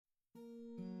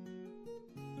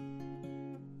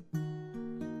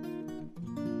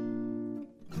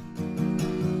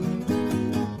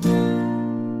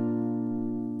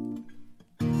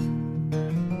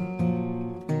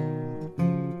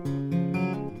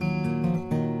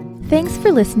Thanks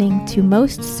for listening to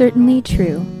Most Certainly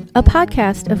True, a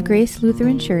podcast of Grace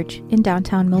Lutheran Church in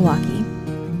downtown Milwaukee.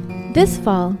 This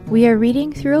fall, we are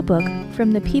reading through a book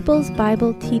from the People's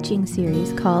Bible Teaching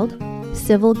Series called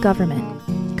Civil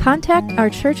Government. Contact our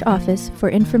church office for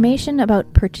information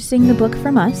about purchasing the book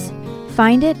from us.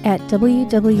 Find it at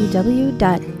www.nph.net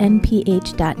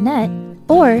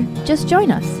or just join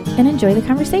us and enjoy the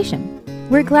conversation.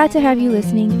 We're glad to have you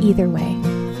listening either way.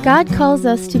 God calls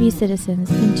us to be citizens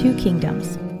in two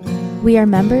kingdoms. We are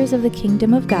members of the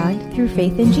kingdom of God through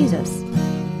faith in Jesus.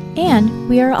 And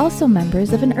we are also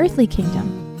members of an earthly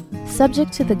kingdom,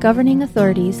 subject to the governing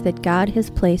authorities that God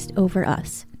has placed over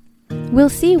us. We'll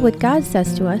see what God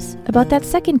says to us about that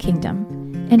second kingdom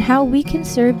and how we can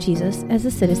serve Jesus as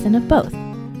a citizen of both.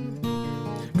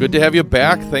 Good to have you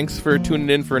back. Thanks for tuning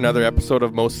in for another episode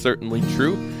of Most Certainly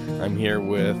True. I'm here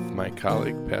with my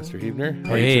colleague, Pastor Huebner.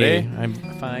 How are you today? I'm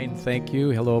fine, thank you.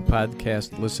 Hello,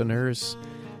 podcast listeners.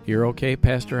 You're okay,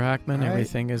 Pastor Hockman?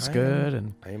 Everything is good?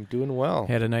 And I am doing well.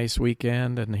 Had a nice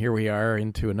weekend, and here we are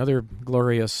into another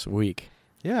glorious week.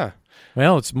 Yeah.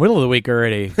 Well, it's middle of the week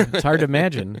already. It's hard to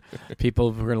imagine.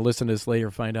 People who are going to listen to this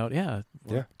later find out,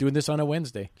 we're doing this on a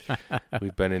Wednesday.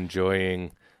 We've been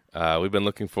enjoying, we've been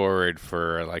looking forward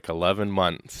for like 11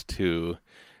 months to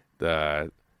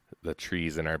the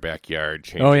trees in our backyard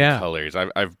changing colors.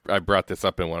 I brought this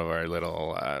up in one of our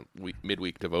little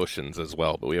midweek devotions as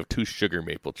well, but we have 2 sugar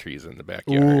maple trees in the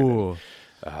backyard. Ooh,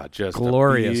 just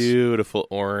glorious. A beautiful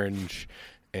orange,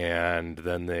 and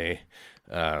then they're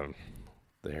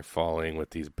falling with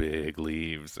these big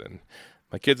leaves, and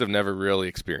my kids have never really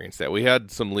experienced that. We had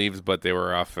some leaves, but they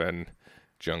were often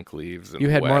junk leaves. And you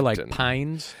had wet, more like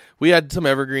pines? We had some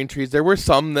evergreen trees. There were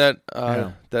some that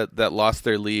lost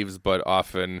their leaves, but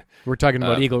often... We're talking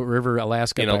about Eagle River,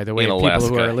 Alaska, by the way. People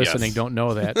who are listening don't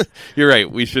know that. You're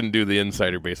right. We shouldn't do the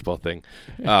insider baseball thing.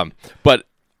 But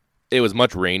it was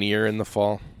much rainier in the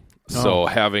fall, so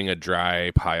having a dry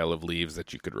pile of leaves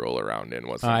that you could roll around in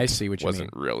wasn't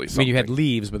really something. I mean, you had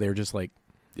leaves, but they were just like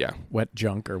wet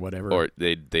junk or whatever. Or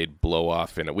they'd blow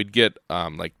off in it. We'd get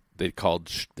they're called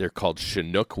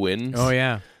Chinook winds. Oh,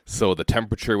 yeah. So the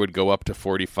temperature would go up to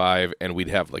 45, and we'd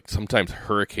have sometimes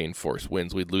hurricane force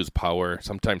winds. We'd lose power,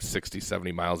 sometimes 60,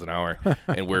 70 miles an hour,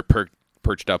 and we're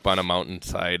perched up on a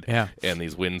mountainside, and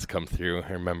these winds come through.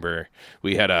 I remember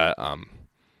we had a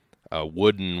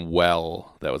wooden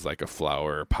well that was like a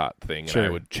flower pot thing, and I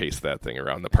would chase that thing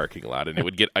around the parking lot, and it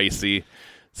would get icy.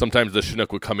 Sometimes the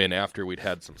Chinook would come in after we'd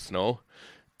had some snow,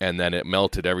 and then it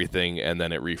melted everything, and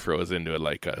then it refroze into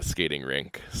like a skating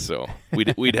rink. So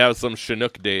we'd have some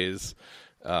Chinook days.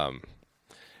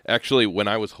 Actually, when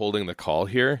I was holding the call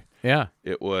here,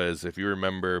 it was, if you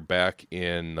remember, back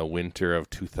in the winter of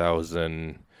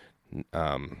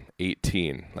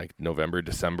 2018, like November,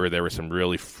 December, there were some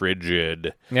really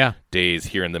frigid days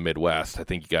here in the Midwest. I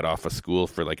think you got off of school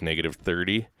for like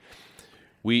 -30.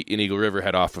 We in Eagle River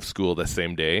had off of school the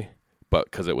same day, but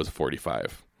because it was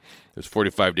 45. It was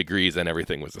 45 degrees and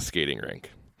everything was a skating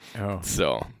rink. Oh.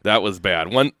 So that was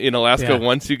bad. In Alaska,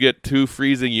 once you get too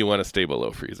freezing, you want to stay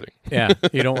below freezing. Yeah,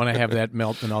 you don't want to have that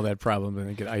melt and all that problem and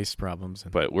then get ice problems.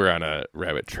 But we're on a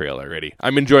rabbit trail already.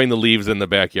 I'm enjoying the leaves in the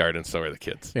backyard, and so are the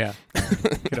kids. Yeah,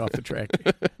 get off the track.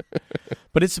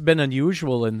 But it's been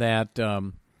unusual in that,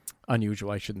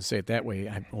 unusual, I shouldn't say it that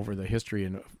way, over the history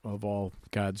of all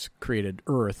God's created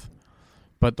earth.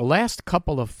 But the last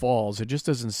couple of falls, it just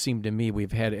doesn't seem to me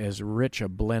we've had as rich a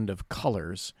blend of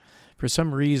colors. For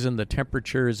some reason, the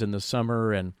temperatures in the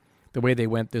summer and the way they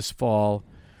went this fall,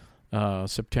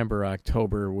 September,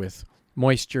 October, with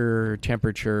moisture,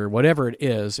 temperature, whatever it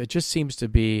is, it just seems to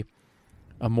be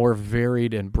a more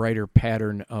varied and brighter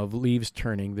pattern of leaves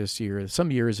turning this year. Some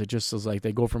years it just is like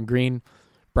they go from green,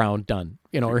 brown, done,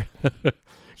 or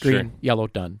green, yellow,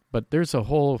 done. But there's a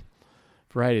whole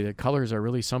variety. The colors are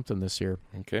really something this year.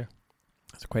 Okay.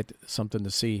 It's quite something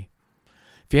to see.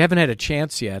 If you haven't had a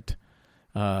chance yet,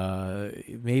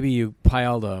 maybe you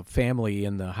pile the family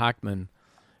in the Hockman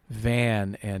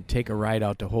van and take a ride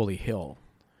out to Holy Hill.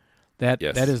 That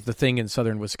is the thing in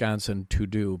southern Wisconsin to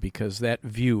do, because that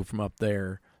view from up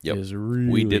there is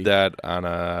really... We did that on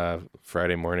a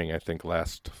Friday morning, I think,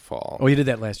 last fall. Oh, you did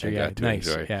that last year, nice.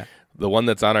 Enjoy. Yeah. The one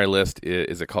that's on our list,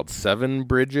 is it called Seven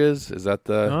Bridges? Is that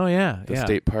the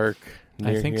state park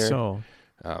near I think here? so.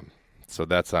 So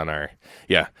that's on our...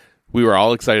 Yeah, we were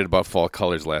all excited about fall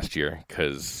colors last year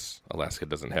because Alaska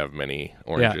doesn't have many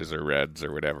oranges or reds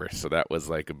or whatever. So that was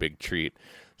like a big treat.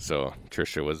 So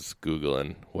Tricia was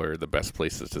Googling where are the best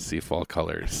places to see fall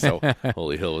colors. So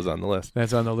Holy Hill was on the list.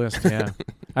 That's on the list, yeah.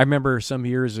 I remember some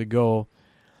years ago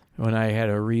when I had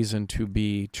a reason to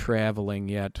be traveling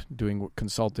yet, doing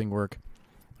consulting work,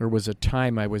 there was a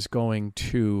time I was going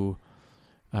to,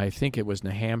 I think it was New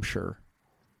Hampshire.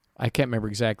 I can't remember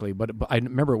exactly, but I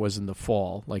remember it was in the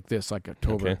fall, like this, like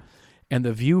October. Okay. And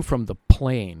the view from the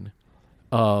plane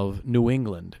of New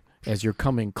England as you're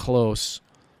coming close,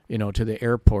 to the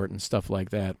airport and stuff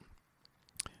like that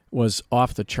was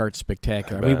off the chart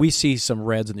spectacular. I mean, we see some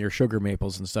reds and your sugar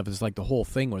maples and stuff. It's like the whole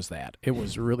thing was that. It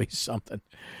was really something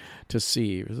to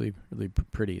see, really, really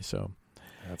pretty. So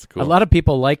that's cool. A lot of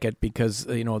people like it because,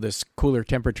 this cooler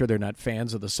temperature, they're not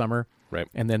fans of the summer. Right.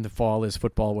 And then the fall is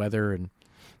football weather, and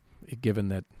given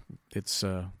that it's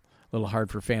a little hard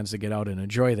for fans to get out and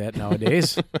enjoy that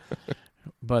nowadays.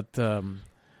 But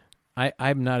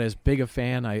I'm not as big a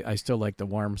fan. I still like the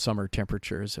warm summer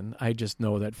temperatures, and I just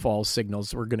know that fall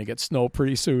signals we're going to get snow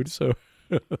pretty soon. So,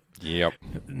 yep,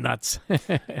 nuts.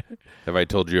 Have I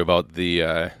told you about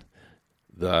the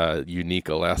unique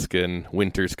Alaskan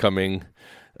winters coming?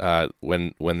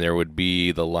 When there would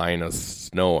be the line of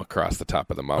snow across the top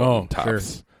of the mountain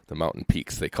tops, sure. The mountain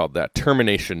peaks. They called that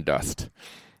termination dust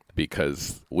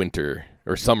because winter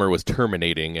or summer was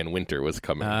terminating and winter was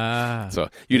coming. So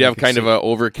you'd have kind of an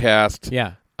overcast,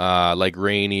 like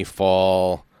rainy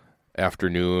fall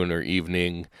afternoon or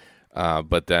evening.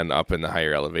 But then up in the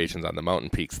higher elevations on the mountain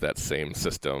peaks, that same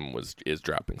system is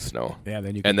dropping snow. Yeah,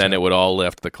 then it would all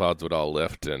lift. The clouds would all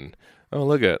lift, and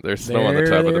look at there's snow on the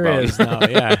top of the mountain. Is now,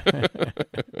 yeah.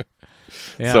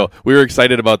 Yeah. So we were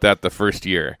excited about that the first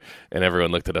year, and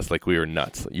everyone looked at us like we were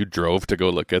nuts. You drove to go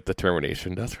look at the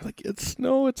termination dust. We're like, it's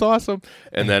snow, it's awesome.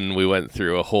 And then we went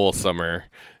through a whole summer,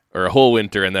 or a whole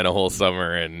winter, and then a whole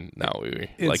summer, and now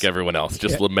like everyone else,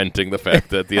 just lamenting the fact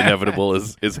that the inevitable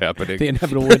is happening. The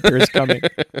inevitable winter is coming.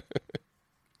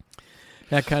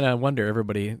 I kind of wonder,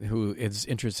 everybody who is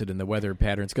interested in the weather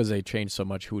patterns, because they change so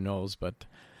much, who knows, but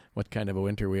what kind of a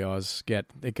winter we always get.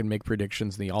 They can make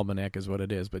predictions, and the almanac is what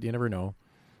it is, but you never know.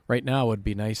 Right now it would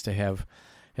be nice to have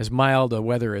as mild a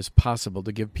weather as possible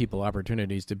to give people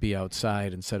opportunities to be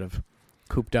outside instead of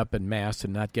cooped up and masked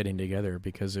and not getting together,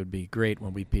 because it would be great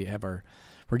when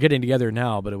we're getting together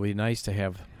now, but it would be nice to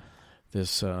have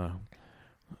this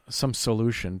some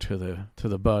solution to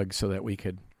the bug so that we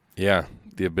could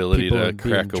the ability to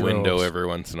crack a window every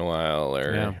once in a while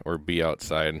or be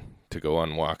outside to go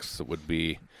on walks would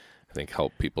be, I think,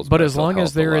 help people's But as long health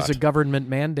as there is a government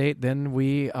mandate, then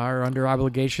we are under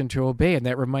obligation to obey. And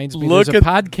that reminds me, there's a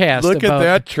podcast look about at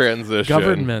that transition.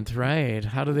 Government, right.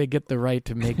 How do they get the right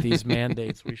to make these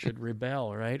mandates? We should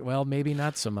rebel, right? Well, maybe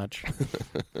not so much.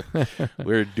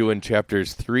 We're doing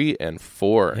chapters 3 and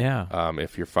 4. Yeah.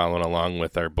 If you're following along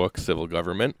with our book, Civil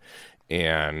Government.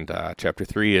 And chapter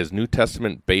 3 is New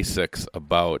Testament basics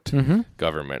about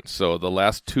government. So the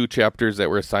last 2 chapters that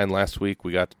were assigned last week,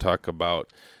 we got to talk about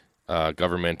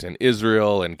government in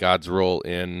Israel and God's role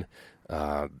in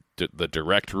the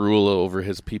direct rule over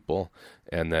his people,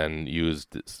 and then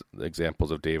used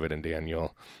examples of David and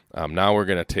Daniel. Now we're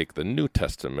going to take the New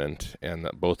Testament and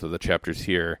both of the chapters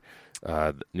here,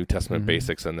 New Testament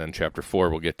basics, and then chapter 4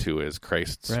 we'll get to is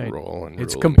Christ's role and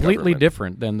it's rule completely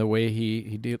different than the way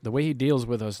he deals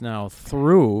with us now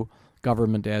through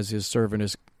government as his servant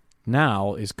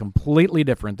is completely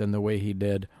different than the way he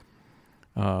did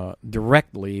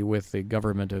directly with the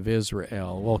government of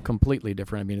Israel. Well, completely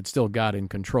different. I mean, it's still God in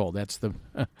control. That's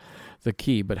the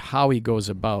key. But how he goes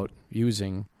about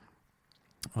using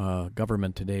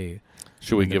government today.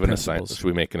 Should we give an assignment? Should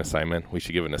we make an assignment? We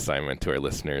should give an assignment to our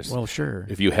listeners. Well, sure.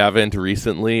 If you haven't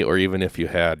recently, or even if you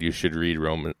had, you should read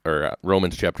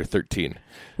Romans chapter 13.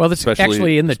 Well, that's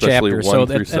actually in the chapter, so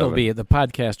that'll be the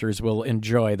podcasters will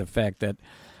enjoy the fact that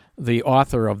the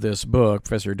author of this book,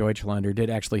 Professor Deutschlander,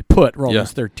 did actually put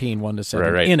Romans 13,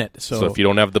 1-7 in it. So if you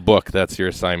don't have the book, that's your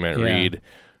assignment.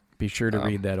 Be sure to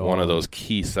read that. One of those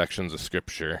key sections of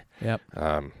Scripture. Yep.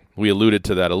 We alluded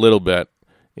to that a little bit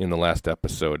in the last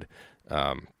episode,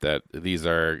 that these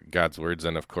are God's words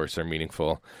and, of course, are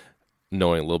meaningful.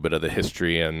 Knowing a little bit of the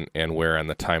history and where on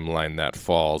the timeline that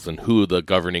falls and who the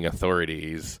governing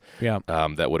authorities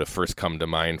that would have first come to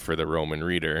mind for the Roman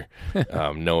reader,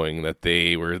 knowing that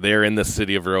they were there in the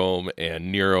city of Rome and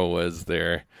Nero was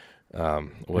there,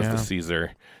 the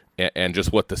Caesar, and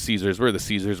just what the Caesars were. The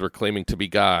Caesars were claiming to be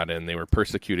God, and they were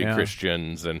persecuting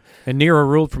Christians. And Nero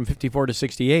ruled from 54 to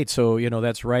 68, so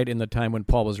that's right in the time when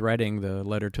Paul was writing the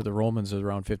letter to the Romans, is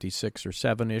around 56 or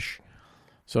 7-ish.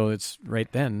 So it's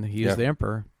right then. He is the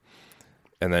emperor.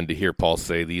 And then to hear Paul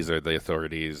say, these are the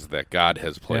authorities that God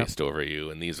has placed over you,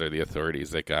 and these are the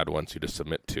authorities that God wants you to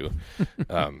submit to,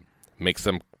 makes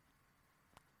them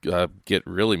get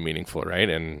really meaningful, right?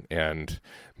 And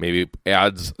maybe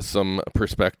adds some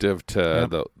perspective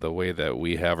to the way that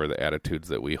we have, or the attitudes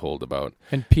that we hold about.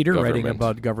 And Peter government. writing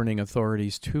about governing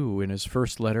authorities too in his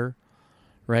first letter,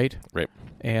 right? Right.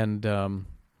 And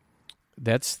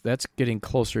that's getting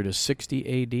closer to 60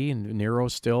 A.D. and Nero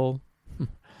still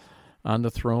on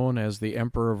the throne as the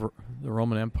emperor of the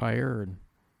Roman Empire, and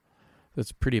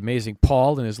that's pretty amazing.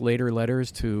 Paul, in his later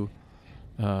letters to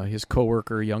his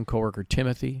young coworker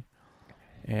Timothy,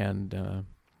 and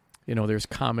there's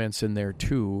comments in there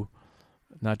too,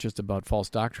 not just about false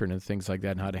doctrine and things like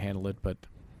that and how to handle it, but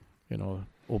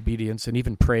obedience and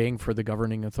even praying for the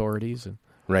governing authorities. And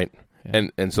right, yeah.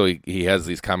 And so he has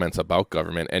these comments about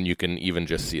government, and you can even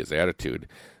just see his attitude.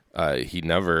 He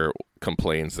never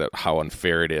complains that how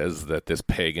unfair it is that this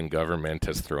pagan government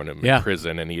has thrown him in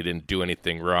prison and he didn't do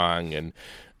anything wrong, and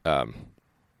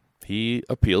he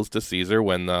appeals to Caesar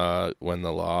when the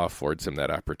law affords him that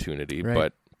opportunity,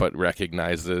 right. but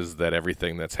recognizes that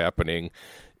everything that's happening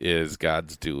is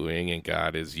God's doing, and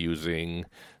God is using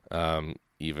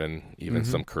even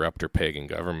some corrupt or pagan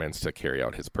governments to carry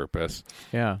out his purpose.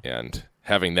 Yeah. And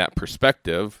having that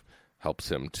perspective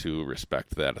helps him to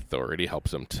respect that authority,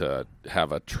 helps him to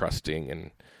have a trusting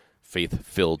and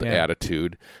faith-filled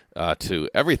attitude to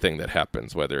everything that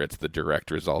happens, whether it's the direct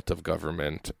result of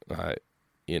government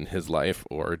in his life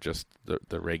or just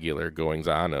the regular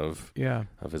goings-on of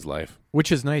his life.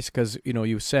 Which is nice because,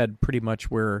 you said pretty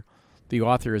much where the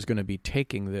author is going to be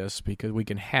taking this, because we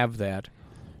can have that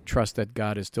trust that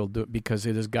God is still doing, because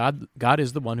it is God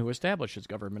is the one who establishes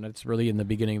government. It's really in the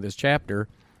beginning of this chapter,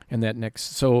 and that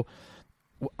next. So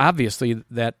obviously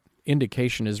that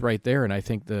indication is right there, and I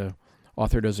think the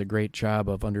author does a great job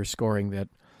of underscoring that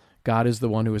God is the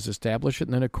one who has established it,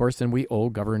 and then of course we owe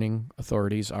governing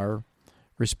authorities our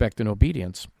respect and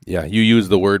obedience. Yeah, you used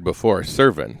the word before,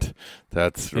 servant.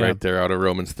 That's right there out of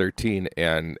Romans 13,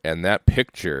 and that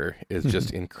picture is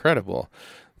just incredible.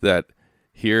 That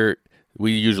here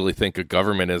we usually think of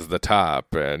government as the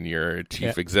top, and your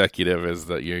chief executive is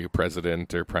your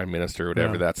president or prime minister or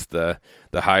whatever. That's the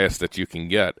highest that you can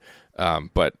get.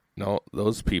 But no,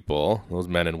 those people, those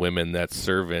men and women that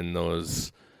serve in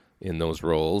those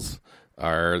roles,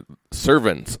 are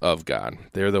servants of God.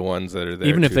 They're the ones that are there,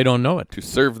 even if they don't know it, to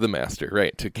serve the master,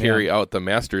 right? To carry out the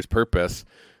master's purpose.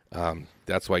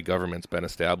 That's why government's been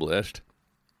established.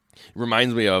 It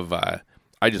reminds me of.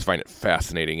 I just find it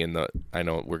fascinating I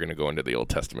know we're going to go into the Old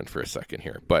Testament for a second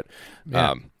here, but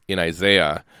in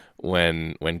Isaiah,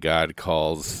 when God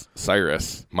calls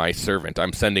Cyrus my servant,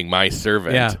 I'm sending my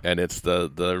servant, and it's the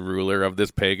ruler of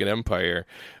this pagan empire,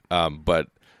 but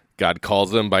God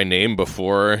calls him by name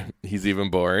before he's even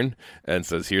born and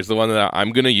says, here's the one that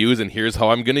I'm going to use, and here's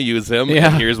how I'm going to use him,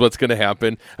 and here's what's going to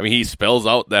happen. I mean, he spells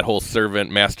out that whole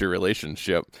servant-master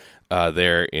relationship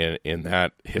there in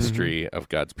that history of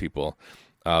God's people.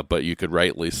 But you could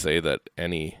rightly say that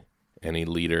any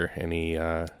leader, any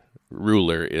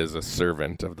ruler is a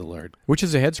servant of the Lord. Which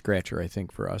is a head-scratcher, I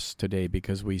think, for us today,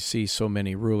 because we see so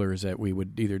many rulers that we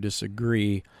would either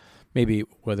disagree, maybe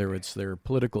whether it's their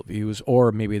political views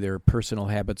or maybe their personal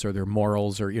habits or their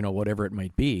morals or, whatever it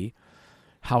might be.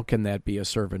 How can that be a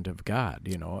servant of God,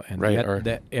 And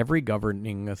that every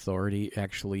governing authority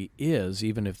actually is,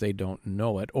 even if they don't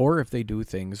know it, or if they do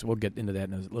things, we'll get into that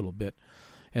in a little bit,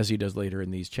 as he does later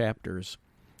in these chapters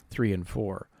 3 and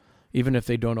 4, even if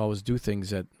they don't always do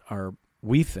things that are,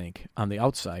 we think, on the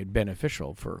outside,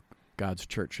 beneficial for God's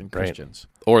church and Christians.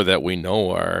 Right. Or that we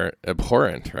know are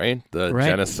abhorrent, right? The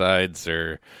genocides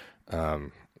or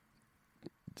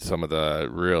some of the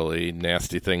really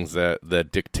nasty things that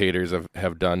dictators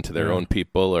have done to their own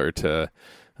people or to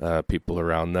people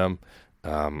around them.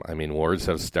 I mean, wars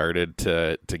have started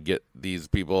to get these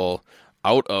people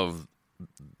out of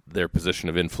their position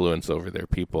of influence over their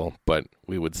people, but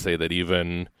we would say that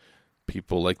even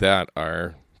people like that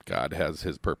God has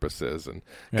his purposes, and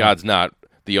God's not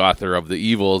the author of the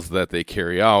evils that they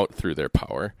carry out through their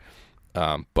power,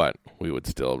 but we would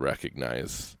still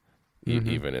recognize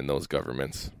even in those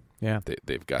governments,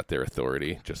 they've got their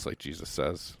authority, just like Jesus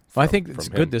says. Well, I think it's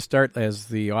good to start, as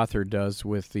the author does,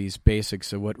 with these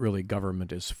basics of what really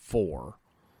government is for.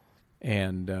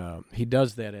 And he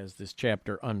does that as this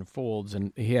chapter unfolds,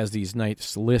 and he has these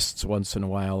nice lists once in a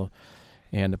while,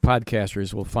 and the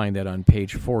podcasters will find that on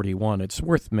page 41. It's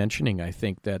worth mentioning, I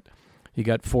think, that he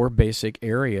got 4 basic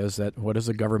areas that what is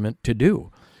a government to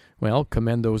do? Well,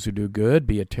 commend those who do good,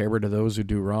 be a terror to those who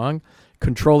do wrong,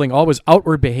 controlling always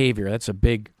outward behavior, that's a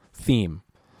big theme,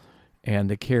 and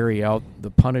to carry out the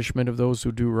punishment of those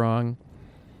who do wrong,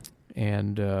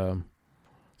 and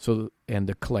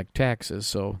to collect taxes.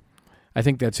 So I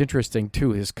think that's interesting,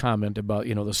 too, his comment about,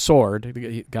 the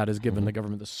sword. God has given the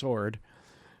government the sword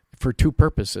for two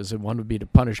purposes, and one would be to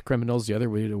punish criminals, the other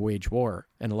would be to wage war.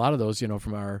 And a lot of those,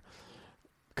 from our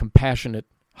compassionate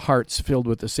hearts filled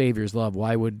with the Savior's love,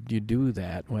 why would you do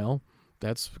that? Well,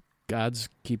 that's God's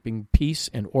keeping peace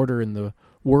and order in the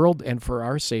world, and for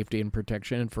our safety and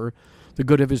protection, and for the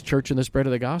good of his church and the spread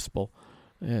of the gospel.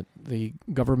 And the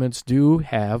governments do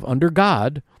have, under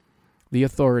God, the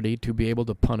authority to be able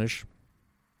to punish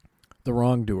the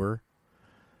wrongdoer,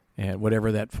 and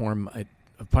whatever that form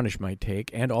of punishment might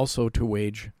take, and also to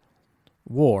wage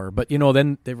war. But,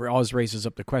 then there always raises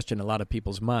up the question in a lot of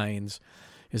people's minds,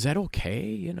 is that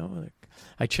okay?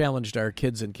 I challenged our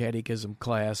kids in catechism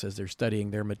class as they're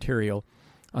studying their material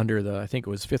under I think it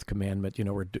was Fifth Commandment,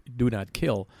 where do not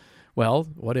kill. Well,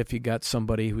 what if you got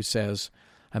somebody who says,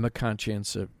 I'm a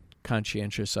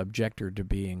conscientious objector to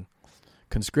being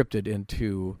conscripted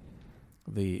into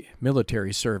the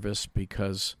military service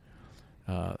because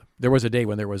there was a day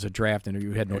when there was a draft and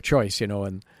you had no choice,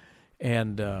 and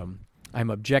I'm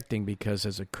objecting because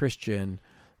as a Christian,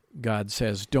 God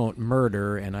says don't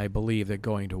murder, and I believe that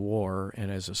going to war,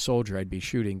 and as a soldier I'd be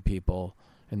shooting people,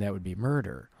 and that would be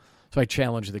murder. So I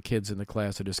challenged the kids in the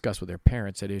class to discuss with their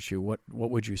parents that issue. What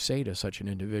would you say to such an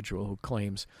individual who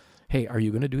claims, hey, are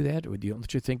you going to do that?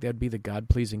 Don't you think that would be the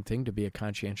God-pleasing thing to be a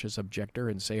conscientious objector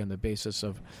and say on the basis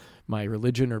of my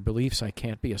religion or beliefs I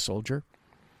can't be a soldier?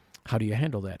 How do you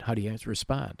handle that? How do you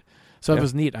respond? So It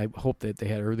was neat. I hope that they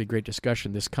had a really great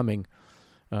discussion this coming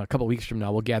a couple of weeks from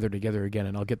now. We'll gather together again,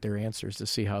 and I'll get their answers to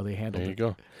see how they handled it. There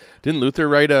you go. Didn't Luther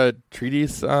write a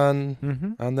treatise on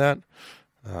that?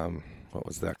 What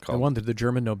was that called? The one to the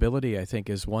German nobility, I think,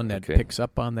 is one that picks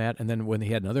up on that. And then when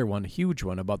he had another one, a huge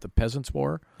one about the Peasants'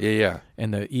 War. Yeah.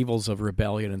 And the evils of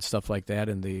rebellion and stuff like that,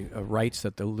 and the rights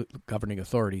that the governing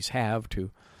authorities have to,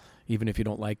 even if you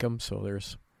don't like them. So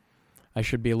I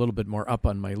should be a little bit more up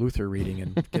on my Luther reading.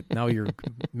 And now you're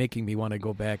making me want to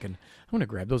go back, and I'm going to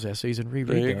grab those essays and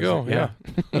reread There you go, yeah.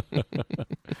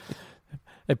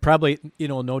 It probably,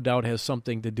 no doubt has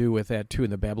something to do with that, too, in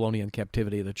the Babylonian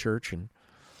captivity of the church. And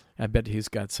I bet he's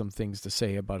got some things to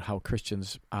say about how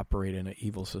Christians operate in an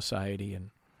evil society.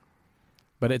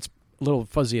 But it's a little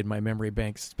fuzzy in my memory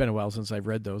banks. It's been a while since I've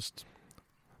read those.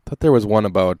 I thought there was one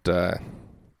about the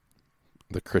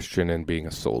Christian and being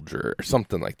a soldier or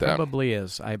something like that. Probably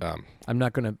is. I'm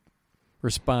not going to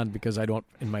respond because I don't,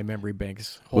 in my memory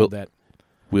banks, hold that.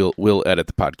 We'll edit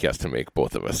the podcast to make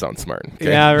both of us sound smart. Okay?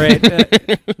 Yeah,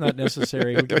 right. Not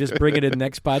necessary. We can just bring it in the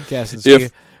next podcast and say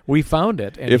we found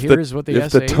it, and here's what the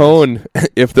essay is.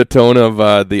 If the tone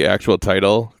of the actual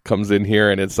title comes in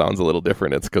here and it sounds a little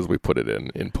different, it's because we put it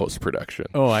in post-production.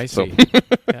 Oh, I see.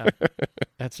 Yeah,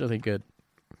 that's really good.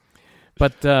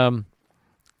 But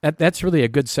that's really a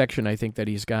good section, I think, that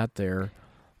he's got there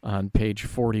on page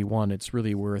 41. It's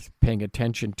really worth paying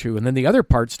attention to. And then the other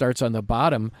part starts on the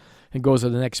bottom and goes to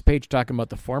the next page talking about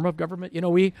the form of government.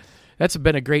 That's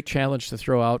been a great challenge to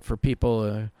throw out for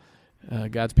people,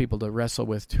 God's people to wrestle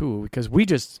with too, because we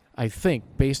just, I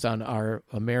think, based on our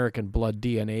American blood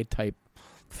DNA type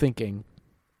thinking,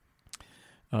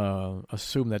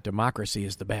 assume that democracy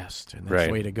is the best and that's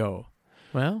the way to go.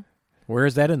 Well, where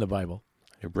is that in the Bible?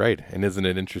 You're right. And isn't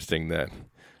it interesting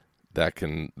that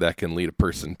can lead a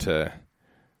person to,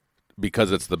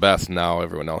 because it's the best now,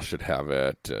 everyone else should have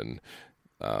it, and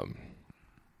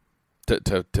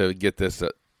to get this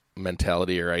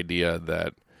mentality or idea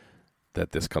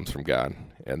that this comes from God,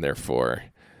 and therefore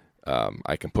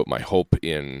I can put my hope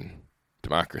in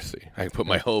democracy. I can put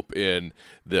my hope in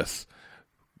this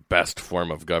best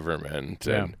form of government,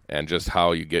 and just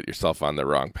how you get yourself on the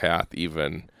wrong path,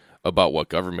 even about what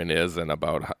government is and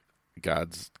about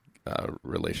God's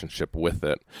relationship with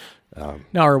it.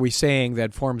 Now, are we saying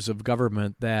that forms of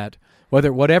government that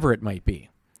whatever it might be,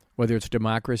 whether it's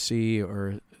democracy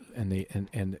or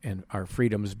and our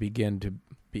freedoms begin to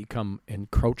become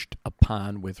encroached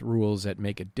upon with rules that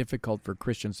make it difficult for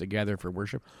Christians to gather for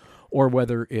worship, or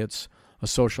whether it's a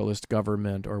socialist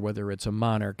government, or whether it's a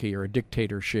monarchy or a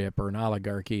dictatorship or an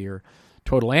oligarchy or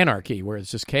total anarchy where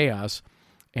it's just chaos,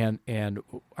 and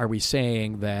are we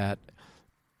saying that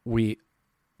we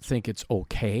think it's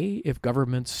okay if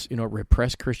governments,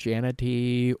 repress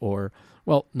Christianity, or,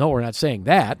 well, no, we're not saying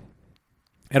that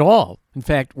at all. In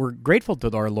fact, we're grateful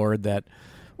to our Lord that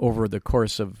over the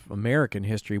course of American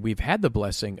history, we've had the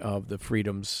blessing of the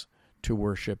freedoms to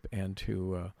worship and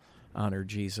to honor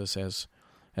Jesus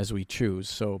as we choose.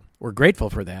 So we're grateful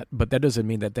for that, but that doesn't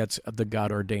mean that that's the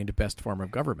God-ordained best form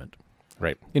of government.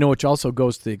 Right. Which also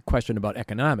goes to the question about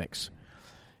economics.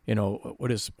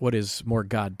 What is more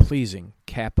God-pleasing,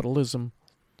 capitalism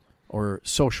or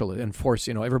social enforce.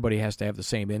 Everybody has to have the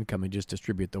same income and just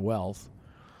distribute the wealth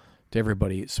to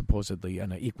everybody supposedly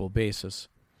on an equal basis,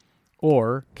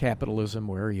 or capitalism,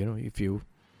 where if you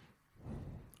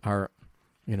are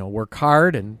work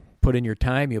hard and put in your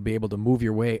time, you'll be able to move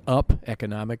your way up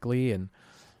economically and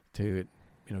to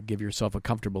give yourself a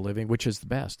comfortable living, which is the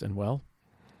best. And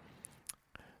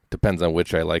depends on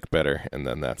which I like better, and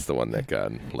then that's the one that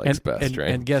God likes best, right?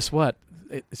 And guess what?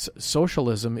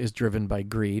 Socialism is driven by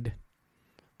greed,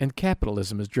 and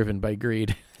capitalism is driven by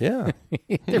greed. Yeah,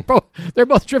 they're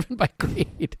both driven by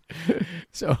greed.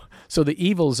 So the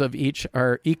evils of each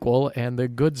are equal, and the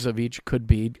goods of each could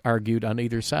be argued on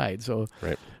either side. So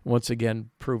right. Once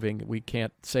again, proving we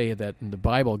can't say that in the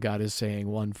Bible God is saying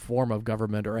one form of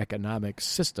government or economic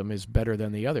system is better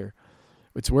than the other.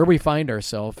 It's where we find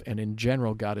ourselves, and in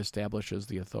general, God establishes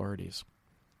the authorities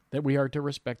that we are to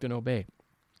respect and obey.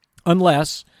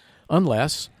 Unless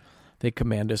they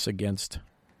command us against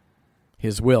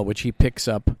his will, which he picks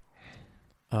up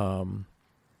on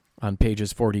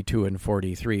pages 42 and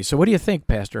 43. So what do you think,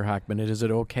 Pastor Hockman? Is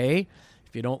it okay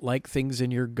if you don't like things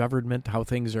in your government, how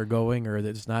things are going, or that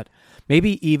it's not,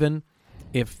 maybe even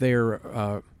if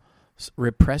they're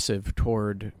repressive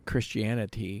toward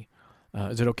Christianity,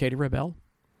 is it okay to rebel?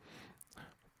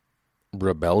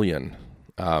 Rebellion.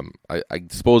 I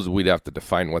suppose we'd have to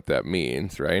define what that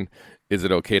means, right? Is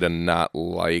it okay to not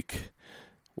like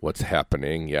what's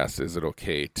happening? Yes. Is it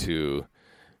okay to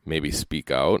maybe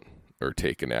speak out or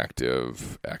take an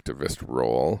activist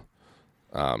role?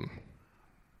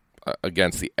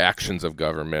 Against the actions of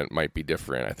government might be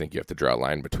different. I think you have to draw a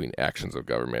line between actions of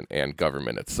government and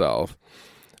government itself.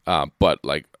 But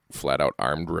like flat out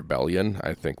armed rebellion,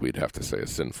 I think we'd have to say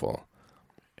is sinful.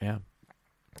 Yeah.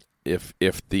 If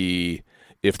the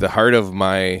heart of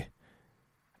my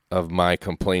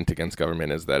complaint against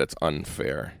government is that it's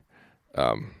unfair,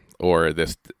 or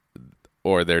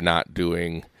they're not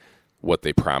doing what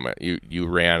they promised. You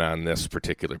ran on this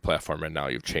particular platform and now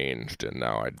you've changed, and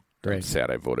now I'm sad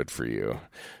I voted for you.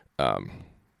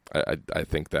 I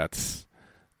think that's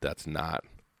not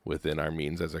within our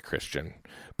means as a Christian.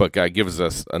 But God gives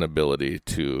us an ability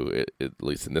to, at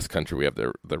least in this country, we have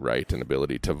the right and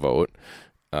ability to vote.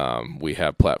 We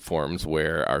have platforms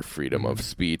where our freedom of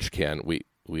speech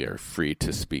we are free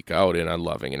to speak out in a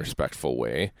loving and respectful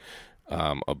way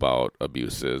about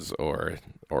abuses or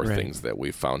things that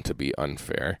we found to be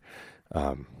unfair.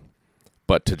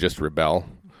 But to just rebel,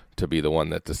 to be the one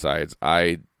that decides,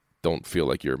 I don't feel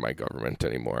like you're my government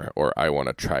anymore, or I want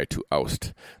to try to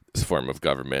oust this form of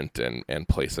government and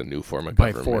place a new form of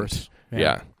government. By force.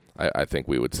 Yeah. I think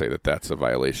we would say that that's a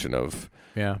violation of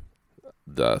the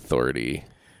authority.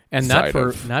 And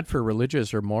not for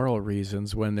religious or moral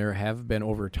reasons, when there have been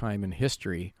over time in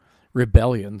history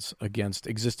rebellions against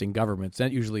existing governments.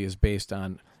 That usually is based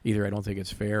on either I don't think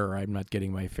it's fair, or I'm not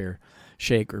getting my fair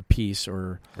shake or piece,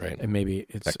 or and maybe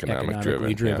it's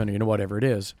economically driven, whatever it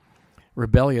is.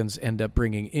 Rebellions end up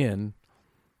bringing in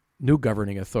new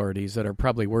governing authorities that are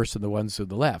probably worse than the ones to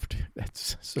the left.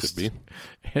 That's just, could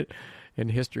be. In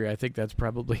history, I think that's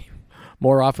probably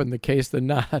more often the case than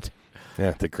not.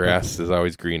 Yeah, the grass is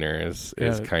always greener is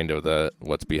kind of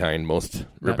what's behind most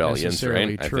rebellions,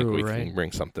 right? True, I think we can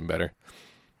bring something better.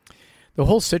 The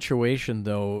whole situation,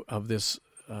 though, of this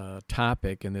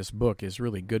topic in this book is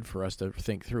really good for us to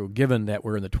think through, given that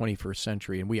we're in the 21st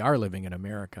century and we are living in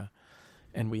America,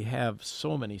 and we have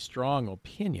so many strong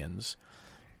opinions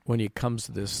when it comes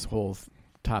to this whole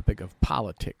topic of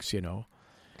politics,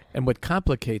 And what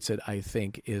complicates it, I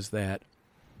think, is that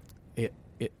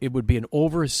it would be an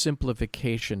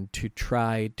oversimplification to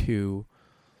try to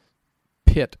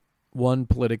pit one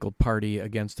political party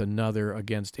against another,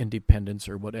 against independents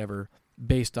or whatever,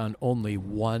 based on only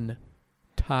one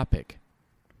topic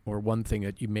or one thing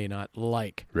that you may not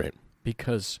like. Right.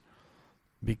 Because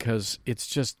it's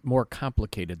just more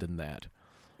complicated than that.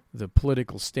 The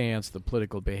political stance, the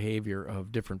political behavior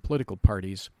of different political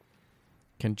parties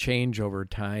can change over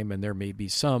time, and there may be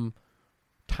some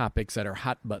topics that are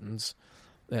hot buttons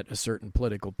that a certain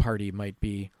political party might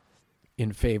be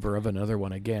in favor of, another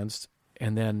one against,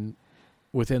 and then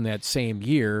within that same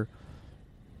year,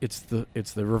 it's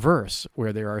the reverse,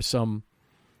 where there are some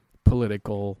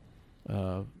political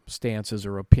stances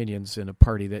or opinions in a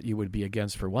party that you would be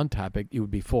against for one topic, you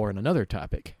would be for in another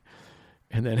topic.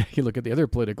 And then you look at the other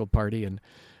political party and,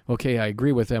 okay, I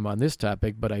agree with them on this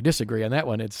topic, but I disagree on that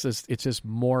one. It's just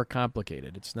more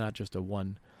complicated. It's not just a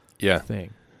one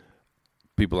thing.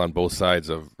 People on both sides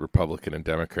of Republican and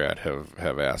Democrat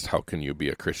have asked, how can you be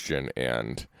a Christian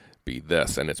and be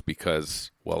this. And it's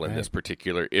because, well, in this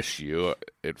particular issue,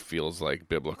 it feels like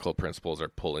biblical principles are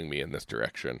pulling me in this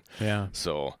direction. Yeah.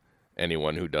 So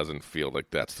anyone who doesn't feel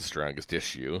like that's the strongest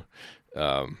issue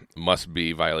must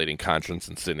be violating conscience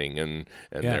and sinning, and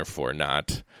therefore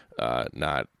not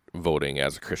voting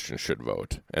as a Christian should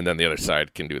vote. And then the other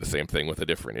side can do the same thing with a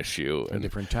different issue. A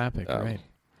different topic, right.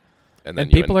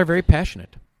 And people are very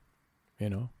passionate,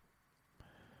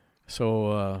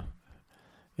 So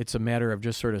it's a matter of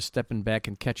just sort of stepping back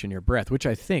and catching your breath, which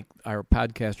I think our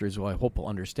podcasters will, I hope, will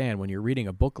understand. When you're reading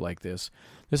a book like this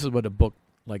is what a book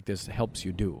like this helps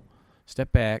you do.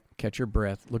 Step back, catch your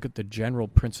breath, look at the general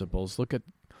principles, look at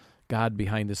God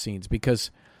behind the scenes,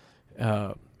 because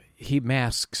he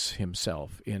masks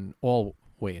himself in all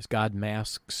ways. God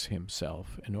masks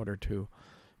himself in order to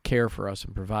care for us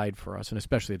and provide for us, and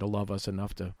especially to love us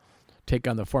enough to take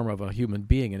on the form of a human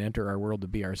being and enter our world to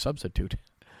be our substitute.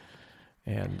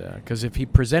 And because if he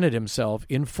presented himself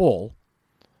in full,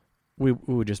 we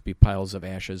would just be piles of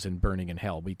ashes and burning in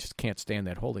hell. We just can't stand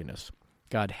that holiness.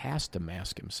 God has to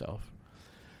mask himself.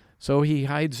 So he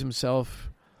hides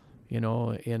himself,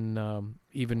 in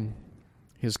even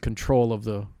his control of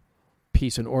the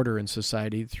peace and order in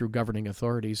society through governing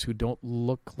authorities who don't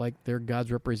look like they're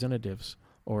God's representatives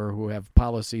or who have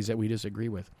policies that we disagree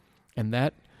with. And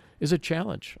that is a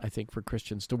challenge, I think, for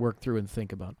Christians to work through and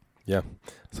think about. Yeah.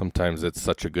 Sometimes it's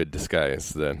such a good disguise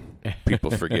that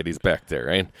people forget he's back there,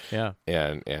 right? Yeah.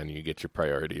 And you get your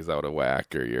priorities out of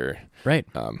whack, or you're right.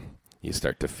 You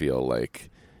start to feel like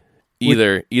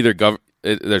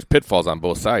there's pitfalls on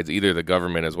both sides. Either the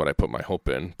government is what I put my hope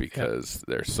in because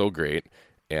they're so great,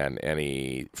 and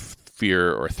any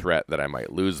fear or threat that I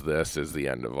might lose this is the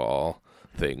end of all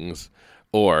things,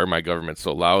 or my government's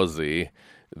so lousy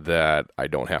that I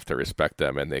don't have to respect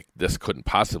them, and this couldn't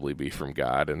possibly be from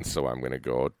God, and so I'm going to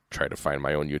go try to find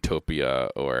my own utopia,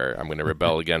 or I'm going to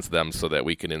rebel against them so that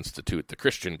we can institute the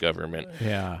Christian government.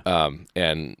 Yeah.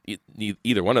 And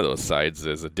either one of those sides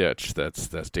is a ditch that's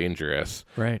dangerous,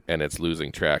 right? And it's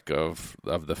losing track of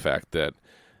the fact that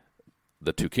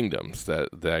the two kingdoms,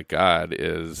 that God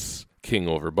is king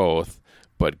over both,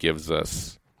 but gives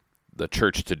us the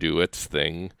church to do its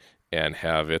thing and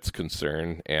have its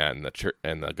concern, and the church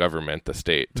and the government, the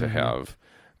state, to have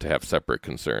separate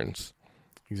concerns.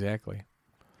 Exactly.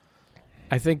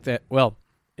 I think that we're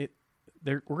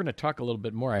going to talk a little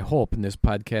bit more, I hope, in this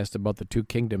podcast about the two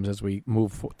kingdoms as we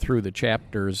move through the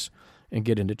chapters and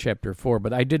get into chapter 4.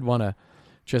 But I did want to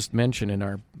just mention in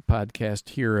our podcast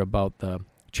here about the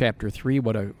chapter 3,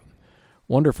 what a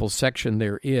wonderful section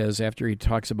there is after he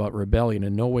talks about rebellion.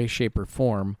 In no way, shape, or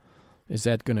form is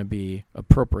that going to be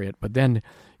appropriate. But then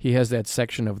he has that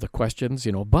section of the questions,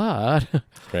 but.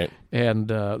 Right. And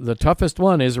the toughest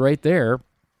one is right there.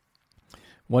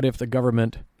 What if the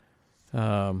government,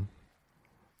 to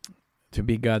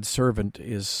be God's servant,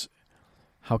 is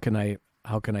how can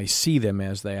I see them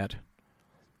as that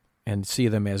and see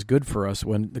them as good for us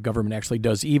when the government actually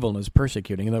does evil and is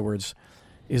persecuting? In other words,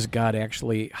 is God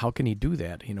actually, how can he do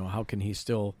that? How can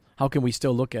we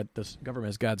still look at this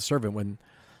government as God's servant when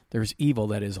there's evil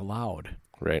that is allowed?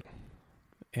 Right.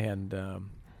 And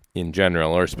in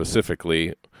general, or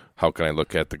specifically, how can I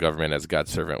look at the government as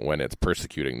God's servant when it's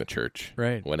persecuting the church?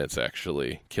 Right. When it's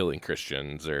actually killing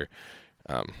Christians, or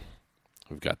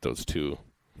we've got those two.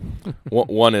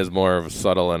 One is more of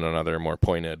subtle and another more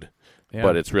pointed,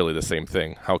 but it's really the same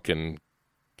thing. How can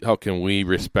we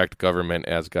respect government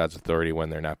as God's authority when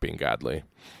they're not being godly?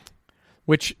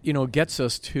 Which, gets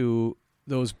us to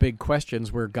those big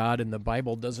questions where God in the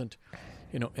Bible doesn't,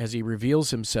 as he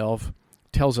reveals himself,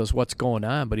 tells us what's going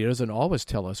on, but he doesn't always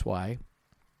tell us why.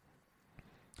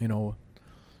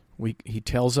 He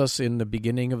tells us in the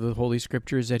beginning of the Holy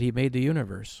Scriptures that he made the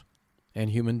universe and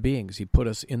human beings. He put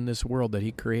us in this world that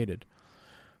he created.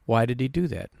 Why did he do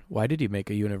that? Why did he make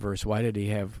a universe? Why did he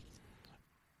have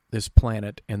this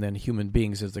planet and then human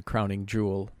beings as the crowning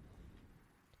jewel?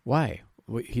 Why?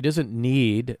 He doesn't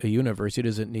need a universe. He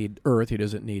doesn't need earth. He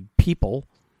doesn't need people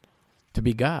to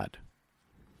be God.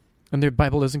 And the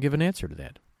Bible doesn't give an answer to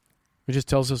that. It just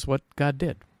tells us what God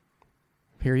did.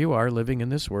 Here you are living in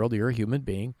this world. You're a human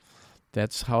being.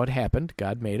 That's how it happened.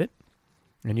 God made it,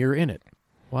 and you're in it.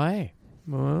 Why?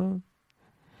 Well,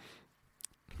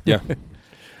 yeah.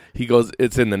 He goes,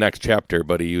 it's in the next chapter,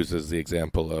 but he uses the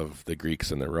example of the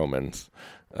Greeks and the Romans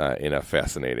in a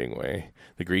fascinating way.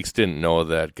 The Greeks didn't know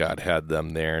that God had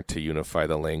them there to unify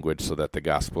the language so that the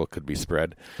gospel could be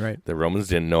spread. Right. The Romans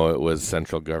didn't know it was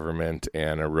central government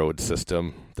and a road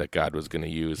system that God was going to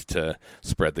use to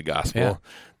spread the gospel.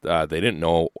 Yeah. They didn't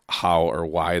know how or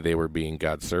why they were being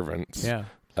God's servants. Yeah.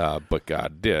 But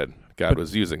God did. God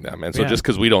was using them. And so just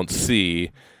because we don't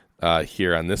see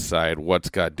here on this side what's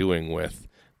God doing with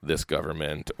this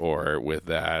government or with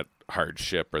that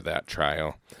hardship or that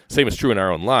trial, same is true in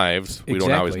our own lives. We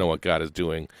don't always know what God is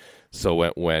doing.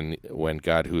 So when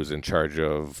God, who's in charge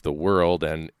of the world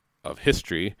and of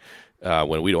history,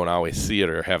 when we don't always see it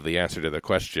or have the answer to the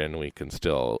question, we can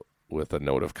still, with a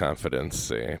note of confidence,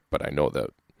 say, but I know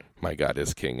that my God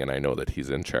is king, and I know that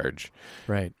he's in charge.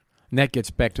 Right. And that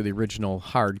gets back to the original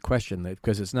hard question,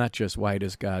 because it's not just why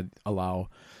does God allow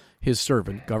his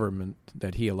servant government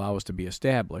that he allows to be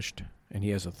established, and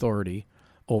he has authority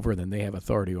over them, they have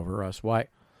authority over us.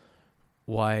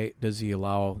 Why does he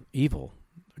allow evil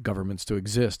governments to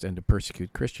exist and to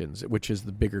persecute Christians, which is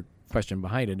the bigger question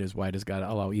behind it, is why does God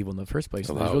allow evil in the first place?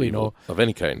 There's really no of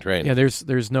any kind, right? Yeah,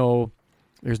 there's no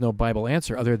Bible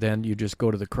answer other than you just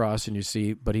go to the cross and you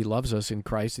see, but he loves us in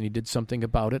Christ and he did something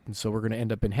about it, and so we're going to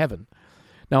end up in heaven.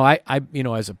 Now, I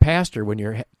as a pastor, when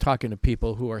you're talking to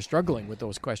people who are struggling with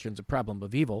those questions, the problem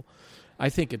of evil, I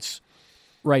think it's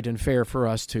right and fair for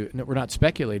us to, we're not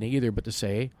speculating either, but to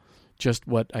say just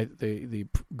what the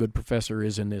good professor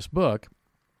is in this book.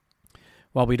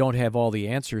 While we don't have all the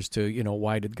answers to,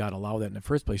 why did God allow that in the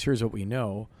first place, here's what we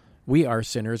know. We are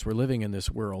sinners. We're living in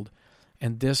this world,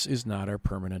 and this is not our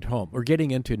permanent home. We're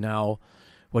getting into now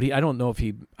I don't know if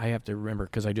I have to remember,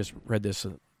 because I just read this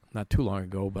not too long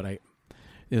ago, but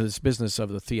this business of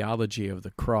the theology of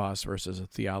the cross versus a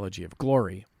theology of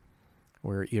glory,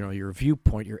 where, your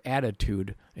viewpoint, your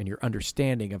attitude, and your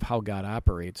understanding of how God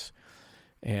operates,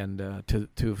 and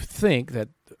to think that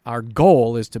our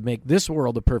goal is to make this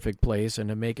world a perfect place and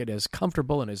to make it as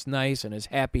comfortable and as nice and as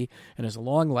happy and as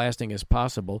long-lasting as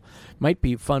possible might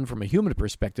be fun from a human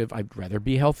perspective. I'd rather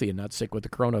be healthy and not sick with the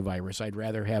coronavirus. I'd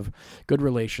rather have good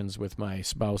relations with my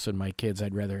spouse and my kids.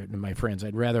 And my friends.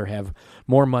 I'd rather have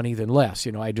more money than less.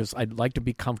 I'd like to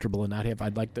be comfortable and not have.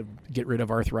 I'd like to get rid of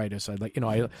arthritis. I'd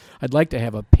like to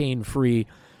have a pain-free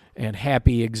and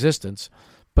happy existence.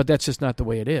 But that's just not the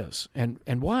way it is. And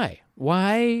why?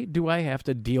 Why do I have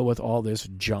to deal with all this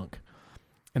junk?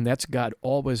 And that's God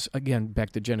always, again,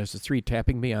 back to Genesis 3,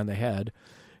 tapping me on the head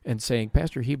and saying,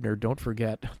 Pastor Huebner, don't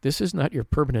forget, this is not your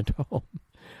permanent home.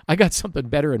 I got something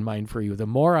better in mind for you. The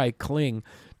more I cling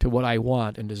to what I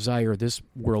want and desire this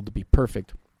world to be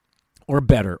perfect or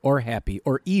better or happy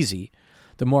or easy,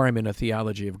 the more I'm in a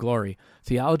theology of glory.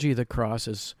 Theology of the cross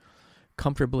is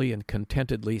comfortably and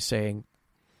contentedly saying,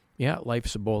 yeah,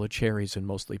 life's a bowl of cherries and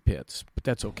mostly pits, but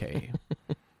that's okay,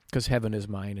 because heaven is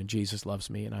mine and Jesus loves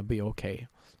me, and I'll be okay,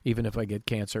 even if I get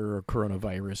cancer or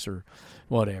coronavirus or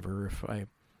whatever, if I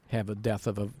have a death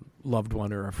of a loved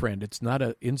one or a friend. It's not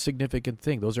an insignificant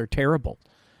thing. Those are terrible.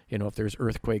 If there's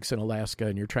earthquakes in Alaska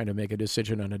and you're trying to make a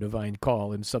decision on a divine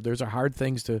call and stuff, those are hard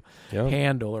things to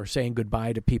handle, or saying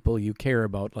goodbye to people you care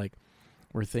about, like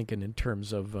we're thinking in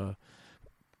terms of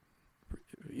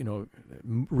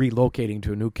relocating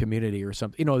to a new community or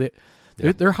something.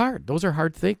 They're hard. Those are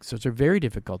hard things. Those are very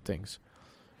difficult things.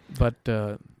 But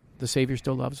the Savior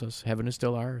still loves us. Heaven is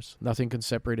still ours. Nothing can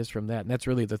separate us from that. And that's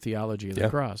really the theology of the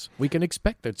cross. We can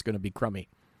expect that it's going to be crummy.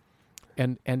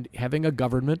 And having a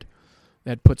government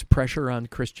that puts pressure on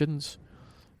Christians,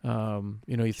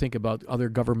 you think about other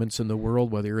governments in the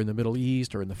world, whether you're in the Middle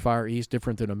East or in the Far East,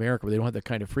 different than America, where they don't have the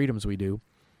kind of freedoms we do.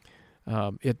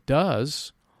 It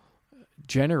does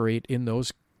generate in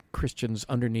those Christians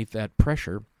underneath that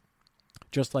pressure,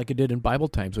 just like it did in Bible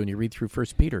times when you read through 1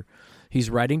 Peter.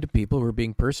 He's writing to people who are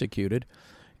being persecuted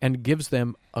and gives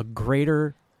them a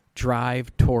greater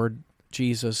drive toward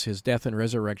Jesus, his death and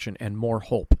resurrection, and more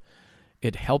hope.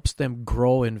 It helps them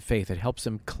grow in faith. It helps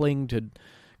them cling to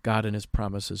God and his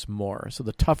promises more. So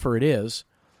the tougher it is,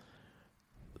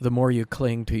 the more you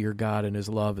cling to your God and his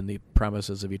love and the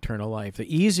promises of eternal life.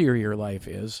 The easier your life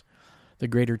is, the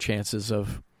greater chances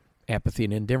of apathy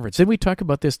and indifference. Didn't we talk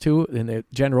about this too in a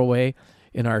general way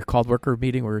in our called worker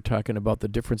meeting, where we were talking about the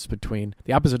difference between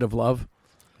the opposite of love?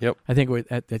 Yep. I think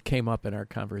that came up in our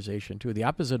conversation too. The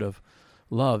opposite of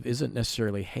love isn't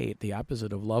necessarily hate. The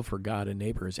opposite of love for God and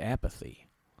neighbor is apathy.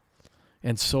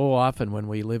 And so often when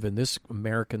we live in this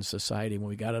American society, when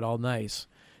we got it all nice,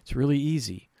 it's really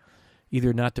easy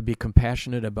either not to be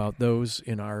compassionate about those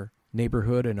in our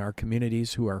neighborhood and our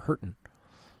communities who are hurting,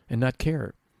 and not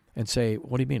care, and say,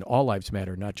 what do you mean all lives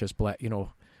matter, not just black,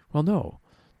 Well, no.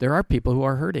 There are people who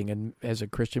are hurting, and as a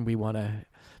Christian we want to,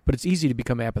 but it's easy to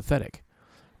become apathetic,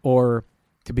 or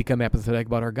to become apathetic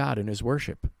about our God and his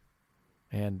worship.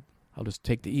 And I'll just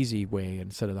take the easy way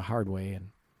instead of the hard way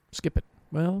and skip it.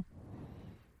 Well,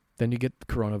 then you get the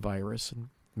coronavirus, and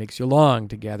makes you long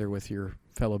to gather with your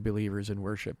fellow believers in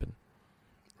worship. And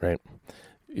right.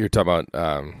 You're talking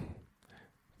about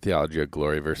theology of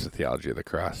glory versus theology of the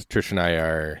cross. Trish and I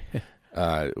are,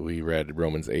 we read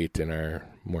Romans 8 in our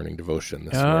morning devotion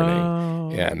this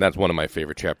morning. And that's one of my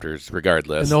favorite chapters,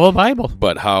 regardless. In the whole Bible.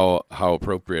 But how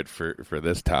appropriate for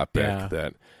this topic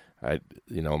that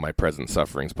my present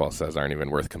sufferings, Paul says, aren't even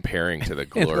worth comparing to the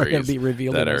glories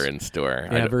that are in store.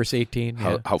 Yeah, verse 18.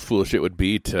 How foolish it would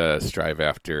be to strive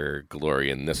after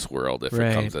glory in this world if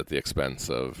it comes at the expense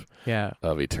of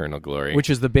eternal glory.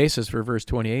 Which is the basis for verse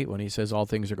 28 when he says all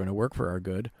things are going to work for our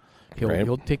good.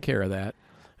 He'll take care of that.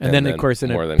 And then, of course,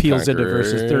 it peels into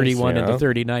verses 31 into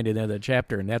 39 in the end of the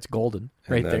chapter, and that's golden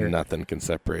right there. Nothing can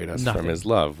separate us from his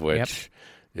love, which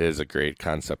is a great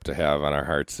concept to have on our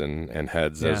hearts and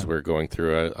heads as we're going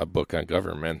through a book on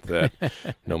government, that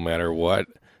no matter what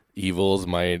evils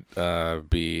might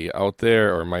be out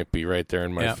there or might be right there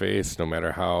in my face, no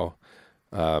matter how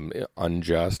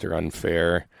unjust or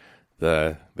unfair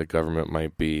the government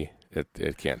might be,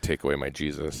 it can't take away my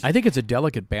Jesus. I think it's a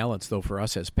delicate balance, though, for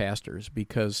us as pastors,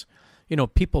 because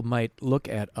people might look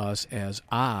at us as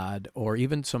odd, or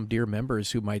even some dear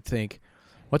members who might think,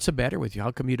 what's the matter with you?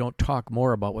 How come you don't talk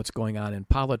more about what's going on in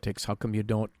politics? How come you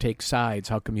don't take sides?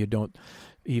 How come you don't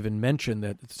even mention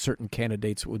that certain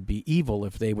candidates would be evil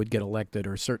if they would get elected,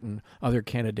 or certain other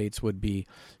candidates would be,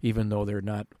 even though they're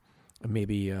not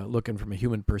maybe looking from a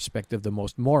human perspective the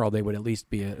most moral, they would at least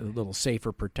be a little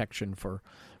safer protection for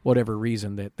whatever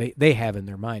reason that they have in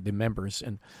their mind, the members.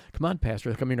 And come on, Pastor,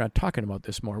 how come you're not talking about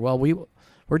this more? Well,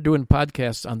 we're doing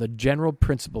podcasts on the general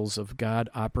principles of God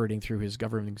operating through his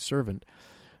governing servant.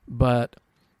 But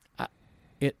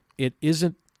it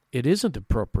isn't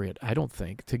appropriate, I don't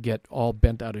think, to get all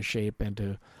bent out of shape and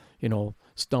to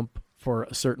stump for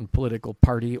a certain political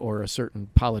party or a certain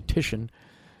politician,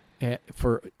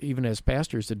 for even as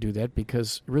pastors to do that,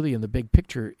 because really in the big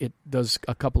picture it does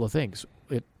a couple of things.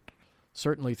 It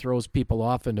certainly throws people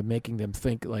off into making them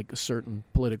think like certain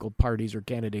political parties or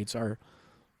candidates are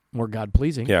more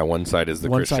God-pleasing. Yeah, one side is the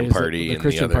Christian party and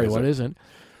the other one isn't.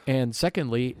 And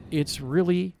secondly, it's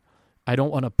really, I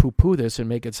don't want to poo-poo this and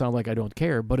make it sound like I don't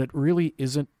care, but it really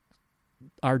isn't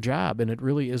our job, and it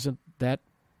really isn't that,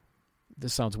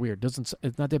 this sounds weird, it's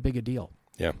not that big a deal.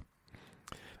 Yeah.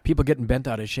 People getting bent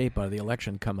out of shape out of the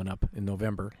election coming up in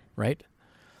November, right?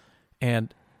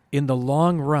 And in the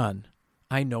long run,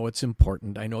 I know it's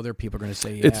important. I know there are people going to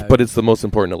say, but it's the most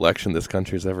important election this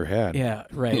country's ever had. Yeah,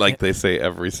 right. Like they say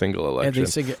every single election. And they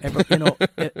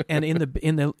say, and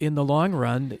in the long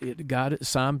run, God,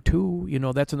 Psalm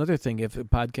 2, that's another thing. If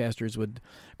podcasters would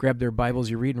grab their Bibles,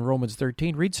 you read in Romans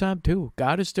 13, read Psalm 2.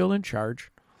 God is still in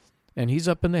charge, and he's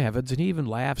up in the heavens, and he even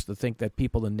laughs to think that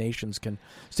people and nations can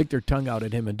stick their tongue out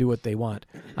at him and do what they want.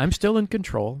 I'm still in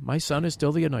control. My son is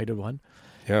still the anointed one.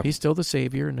 Yeah. He's still the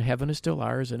Savior, and heaven is still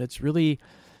ours, and it's really,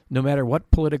 no matter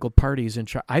what political party's in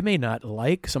charge, I may not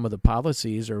like some of the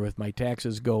policies, or if my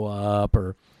taxes go up,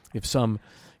 or if some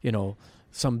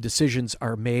decisions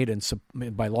are made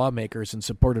by lawmakers and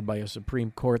supported by a Supreme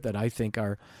Court that I think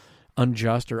are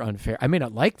unjust or unfair. I may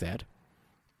not like that,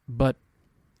 but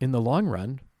in the long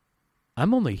run,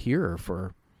 I'm only here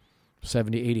for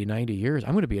 70, 80, 90 years.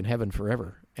 I'm going to be in heaven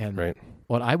forever, and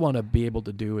what I want to be able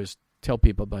to do is tell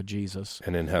people about Jesus.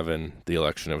 And in heaven, the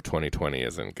election of 2020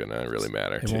 isn't going to really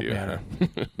matter to you. Matter.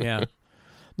 Yeah.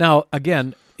 Now,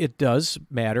 again, it does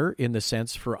matter in the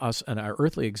sense for us and our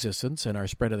earthly existence and our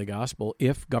spread of the gospel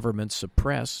if governments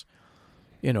suppress,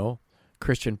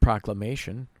 Christian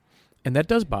proclamation. And that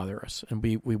does bother us. And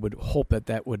we would hope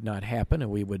that would not happen,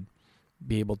 and we would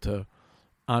be able to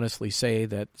honestly say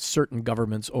that certain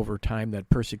governments over time that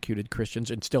persecuted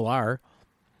Christians, and still are,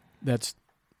 that's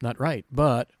not right.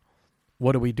 But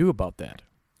what do we do about that?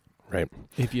 Right.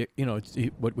 If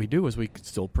what we do is we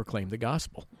still proclaim the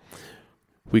gospel.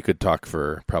 We could talk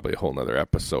for probably a whole nother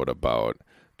episode about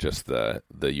just the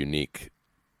unique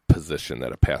position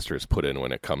that a pastor is put in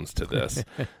when it comes to this.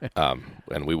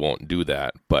 And we won't do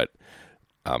that. But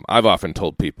I've often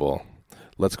told people,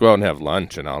 let's go out and have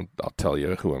lunch, and I'll tell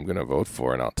you who I'm going to vote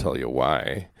for, and I'll tell you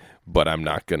why. But I'm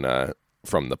not going to,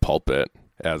 from the pulpit,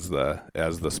 as the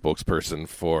spokesperson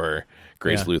for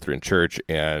Grace Lutheran Church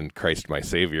and Christ my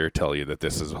Savior, tell you that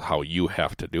this is how you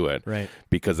have to do it. Right.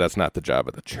 Because that's not the job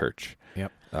of the church.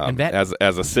 Yep.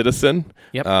 As a citizen,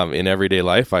 in everyday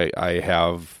life, I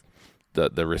have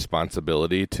the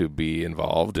responsibility to be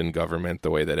involved in government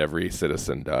the way that every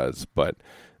citizen does. But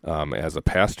as a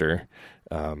pastor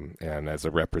and as a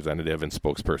representative and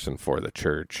spokesperson for the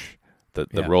church,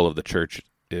 the role of the church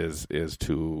is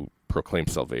to proclaim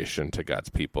salvation to God's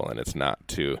people, and it's not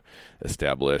to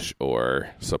establish or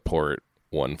support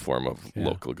one form of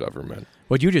local government.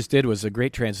 What you just did was a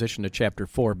great transition to Chapter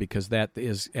 4, because that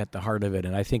is at the heart of it,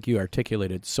 and I think you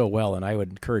articulated so well, and I would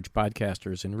encourage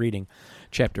podcasters in reading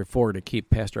Chapter 4 to keep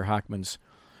Pastor Hockman's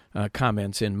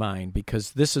comments in mind,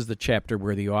 because this is the chapter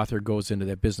where the author goes into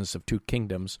that business of two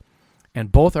kingdoms,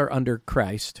 and both are under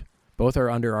Christ, both are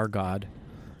under our God,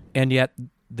 and yet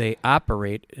they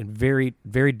operate in very,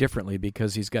 very differently,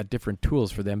 because he's got different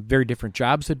tools for them, very different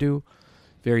jobs to do,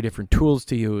 very different tools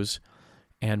to use.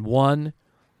 And one,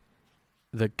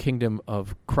 the kingdom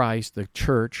of Christ, the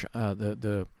church,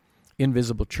 the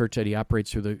invisible church that he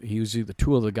operates through, he uses the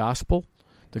tool of the gospel,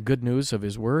 the good news of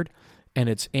his word, and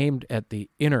it's aimed at the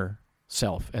inner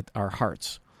self, at our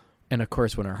hearts. And, of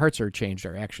course, when our hearts are changed,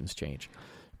 our actions change.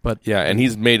 But and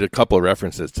he's made a couple of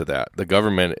references to that. The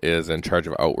government is in charge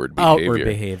of outward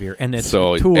behavior. And it's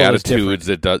so tool attitudes.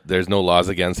 There's no laws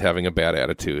against having a bad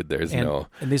attitude. And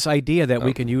this idea that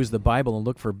we can use the Bible and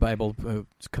look for Bible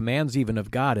commands even of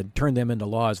God and turn them into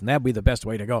laws, and that'd be the best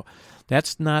way to go.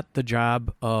 That's not the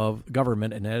job of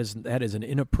government, and that is an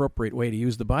inappropriate way to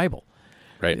use the Bible.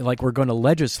 Right. Like we're going to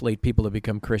legislate people to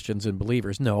become Christians and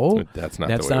believers. No, that's not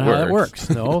how it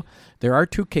works. No, there are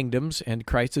two kingdoms, and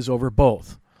Christ is over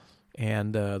both.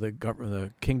 And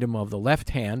the kingdom of the left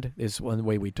hand is one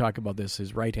way we talk about this,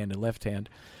 is right hand and left hand,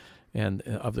 and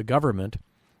of the government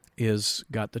is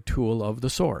got the tool of the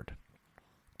sword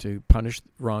to punish the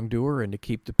wrongdoer and to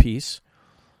keep the peace.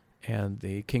 And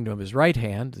the kingdom of his right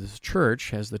hand, this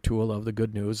church, has the tool of the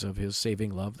good news of his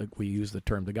saving love, that we use the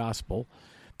term the gospel,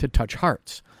 to touch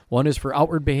hearts. One is for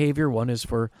outward behavior, one is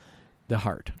for the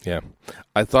heart. Yeah.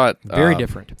 I thought very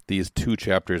different. These two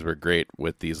chapters were great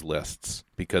with these lists,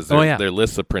 because they're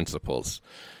lists of principles.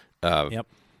 Yep.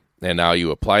 And now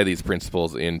you apply these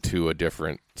principles into a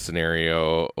different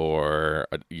scenario, or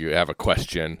you have a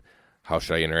question, how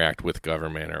should I interact with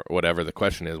government, or whatever the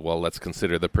question is. Well, let's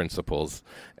consider the principles,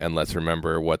 and let's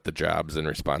remember what the jobs and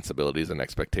responsibilities and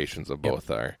expectations of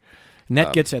both are. And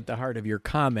that gets at the heart of your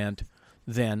comment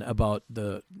then about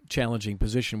the challenging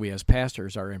position we as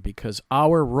pastors are in, because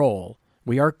our role,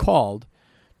 we are called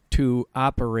to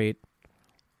operate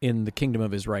in the kingdom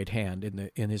of his right hand,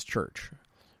 in his church,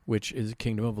 which is a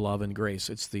kingdom of love and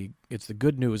grace. It's the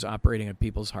good news operating in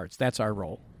people's hearts. That's our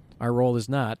role. Our role is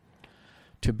not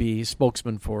to be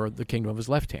spokesman for the kingdom of his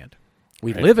left hand.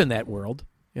 We live in that world,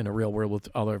 in a real world with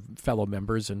other fellow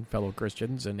members and fellow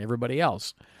Christians and everybody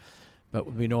else.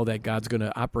 But we know that God's going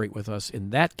to operate with us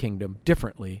in that kingdom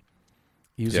differently,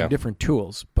 using different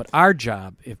tools. But our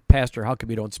job, if Pastor, how come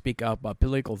you don't speak out about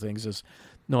political things, is,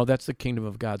 no, that's the kingdom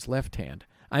of God's left hand.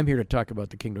 I'm here to talk about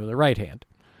the kingdom of the right hand.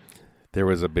 There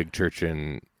was a big church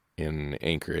in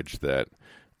Anchorage that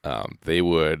they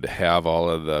would have all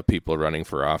of the people running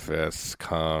for office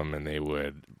come, and they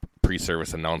would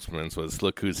pre-service announcements was,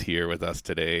 look who's here with us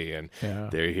today, and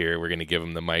they're here, we're going to give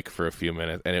them the mic for a few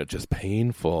minutes. And it was just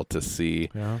painful to see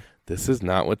this is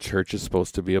not what church is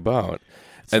supposed to be about.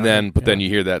 Then you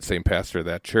hear that same pastor of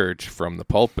that church from the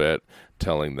pulpit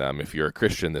telling them, if you're a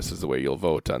Christian, this is the way you'll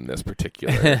vote on this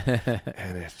particular.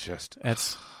 And it's just,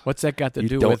 what's that got to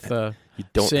do with you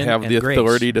don't sin have the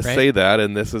authority grace, to say that,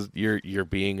 and this is you're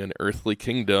being an earthly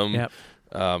kingdom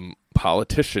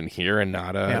politician here, and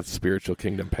not a spiritual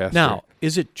kingdom pastor. Now,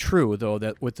 is it true, though,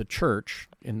 that with the church,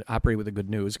 and operate with the good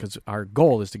news, because our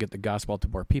goal is to get the gospel to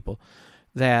more people,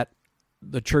 that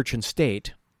the church and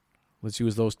state, let's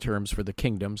use those terms for the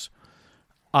kingdoms,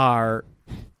 are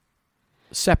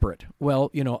separate? Well,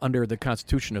 under the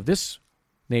Constitution of this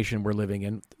nation we're living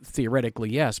in, theoretically,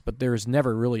 yes, but there's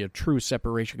never really a true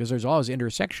separation, because there's always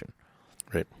intersection.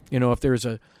 Right. If there's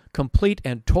a complete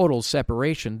and total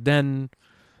separation, then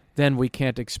we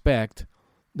can't expect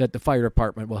that the fire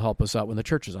department will help us out when the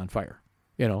church is on fire,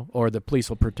 or the police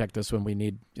will protect us when we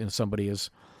need somebody is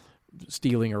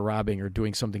stealing or robbing or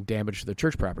doing something damage to the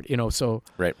church property. So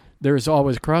there's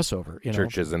always crossover.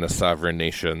 Church isn't a sovereign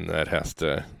nation that has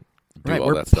to do all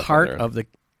we're that stuff. Part of the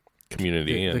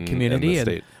community, the community, and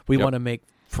the state. We want to make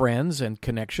friends and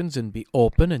connections and be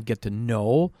open and get to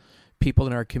know people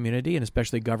in our community, and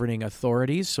especially governing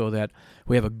authorities, so that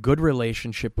we have a good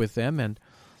relationship with them,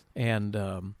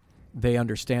 and they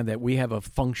understand that we have a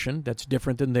function that's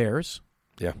different than theirs,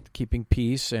 keeping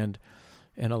peace and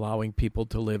allowing people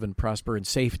to live and prosper in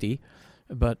safety.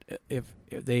 But if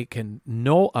they can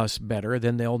know us better,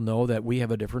 then they'll know that we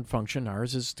have a different function.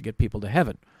 Ours is to get people to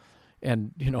heaven,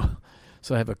 and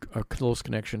so I have a close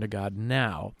connection to God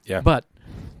now. But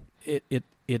it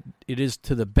is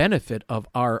to the benefit of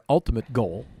our ultimate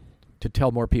goal to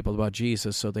tell more people about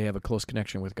Jesus, so they have a close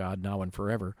connection with God now and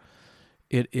forever.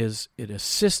 it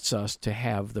assists us to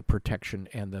have the protection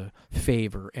and the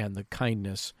favor and the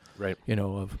kindness. Right.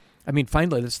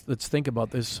 Finally, let's think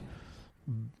about this.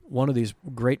 One of these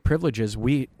great privileges.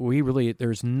 We really,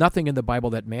 there's nothing in the Bible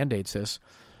that mandates this,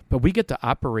 but we get to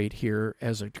operate here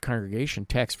as a congregation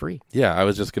tax free. Yeah, I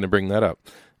was just going to bring that up.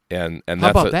 And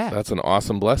How about that? That's an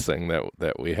awesome blessing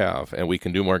that we have, and we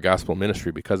can do more gospel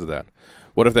ministry because of that.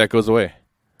 What if that goes away?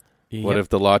 Yep. What if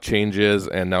the law changes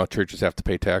and now churches have to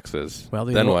pay taxes? Well,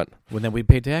 then what? Well, then we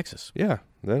pay taxes. Yeah,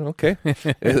 then okay.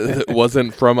 It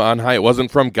wasn't from on high. It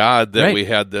wasn't from God that we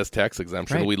had this tax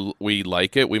exemption. Right. We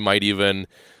like it. We might even,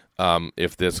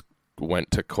 if this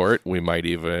went to court, we might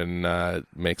even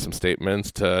make some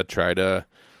statements to try to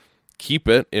keep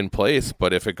it in place.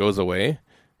 But if it goes away,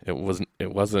 it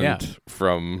wasn't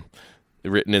from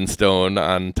written in stone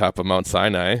on top of Mount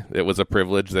Sinai. It was a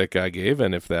privilege that God gave,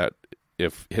 and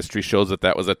if history shows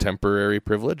that was a temporary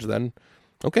privilege, then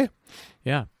okay.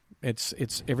 Yeah,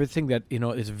 it's everything that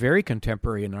is very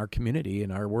contemporary in our community, in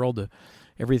our world.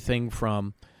 Everything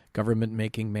from government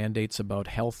making mandates about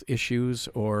health issues,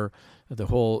 or the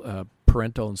whole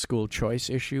parental and school choice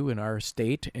issue in our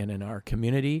state and in our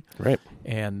community. Right.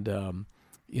 And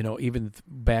even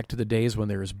back to the days when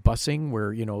there was busing,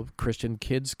 where Christian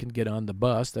kids can get on the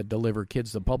bus that deliver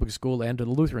kids to the public school and to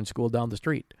the Lutheran school down the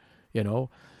street.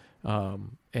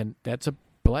 And that's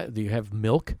do you have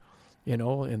milk,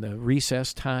 in the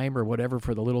recess time or whatever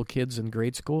for the little kids in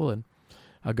grade school, and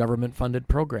a government-funded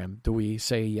program. Do we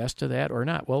say yes to that or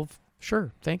not? Well,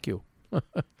 sure, thank you.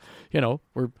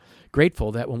 We're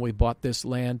grateful that when we bought this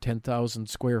land, 10,000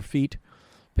 square feet,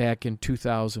 back in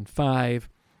 2005,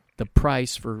 the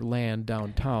price for land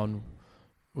downtown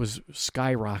was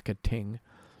skyrocketing,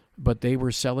 but they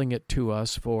were selling it to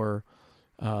us for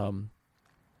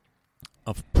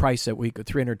a price that we could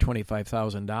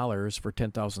 $325,000 for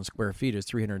 10,000 square feet is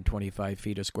 325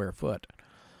 feet a square foot,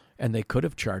 and they could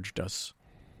have charged us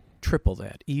triple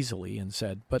that easily and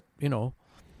said, but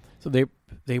so they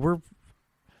were.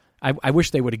 I wish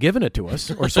they would have given it to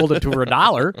us or sold it to for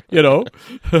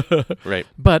 $1. Right.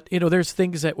 But there's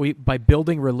things that by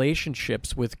building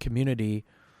relationships with community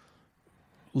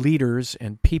leaders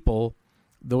and people,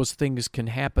 those things can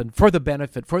happen for the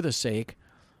benefit, for the sake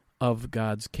of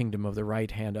God's kingdom, of the right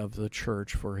hand of the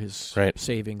church, for his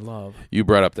saving love. You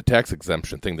brought up the tax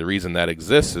exemption thing. The reason that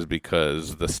exists is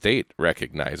because the state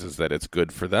recognizes that it's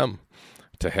good for them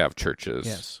to have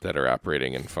churches that are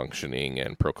operating and functioning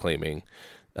and proclaiming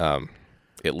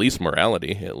at least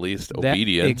morality, at least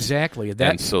obedience. Exactly.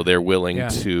 And so they're willing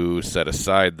to set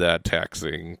aside that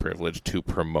taxing privilege to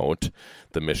promote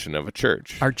the mission of a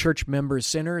church. Are church members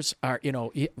sinners?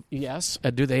 Yes.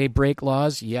 Do they break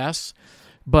laws? Yes.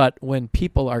 But when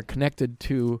people are connected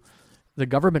to, the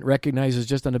government recognizes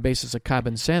just on the basis of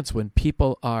common sense, when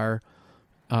people are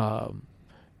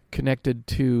connected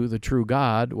to the true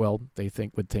God, well, they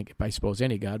would think, I suppose,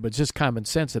 any God, but it's just common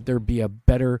sense that there'd be a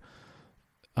better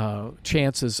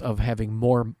chances of having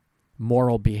more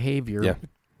moral behavior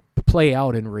play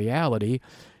out in reality,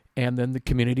 and then the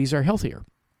communities are healthier.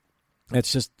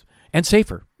 That's just, and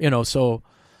safer, so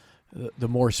the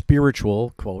more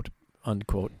spiritual, quote,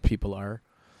 unquote, people are.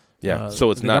 Yeah, so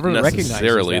it's not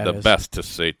necessarily the best to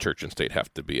say church and state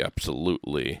have to be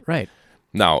absolutely right.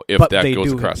 Now, if that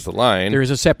goes across the line, there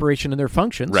is a separation in their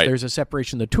functions. Right. There's a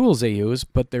separation in the tools they use,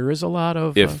 but there is a lot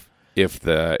of if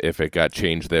it got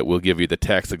changed that we'll give you the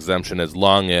tax exemption as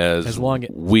long as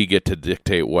we get to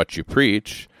dictate what you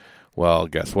preach. Well,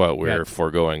 guess what? We're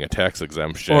foregoing a tax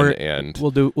exemption, and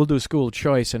we'll do school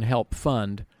choice and help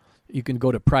fund. You can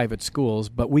go to private schools,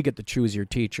 but we get to choose your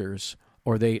teachers,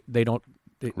 or they don't.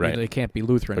 They can't be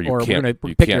Lutheran, or we're going to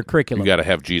pick your curriculum. You got to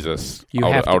have Jesus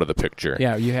out of the picture.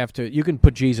 Yeah, you have to. You can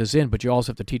put Jesus in, but you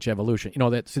also have to teach evolution.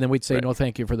 So then we'd say no,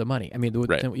 thank you for the money. I mean,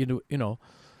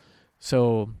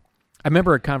 So I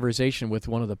remember a conversation with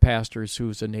one of the pastors,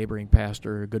 who's a neighboring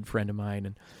pastor, a good friend of mine,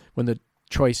 and when the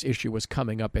choice issue was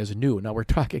coming up as new. Now we're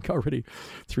talking already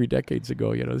 3 decades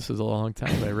ago. This is a long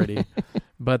time already,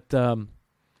 but.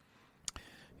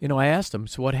 I asked him,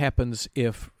 so what happens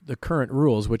if the current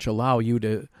rules, which allow you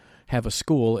to have a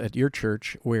school at your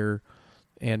church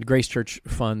and Grace Church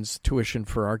funds tuition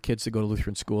for our kids to go to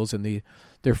Lutheran schools, and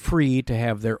they're free to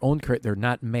have their own, they're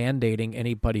not mandating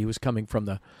anybody who's coming from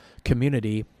the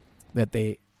community that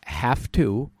they have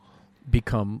to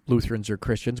become Lutherans or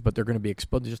Christians, but they're going to be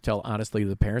exposed. Just tell honestly to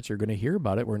the parents, you're going to hear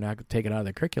about it. We're not going to take it out of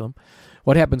the curriculum.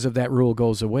 What happens if that rule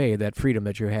goes away, that freedom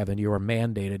that you have, and you are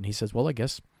mandated? And he says, well, I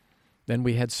guess then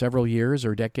we had several years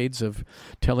or decades of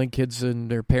telling kids and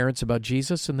their parents about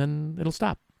Jesus, and then it'll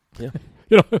stop. Yeah.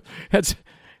 It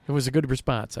was a good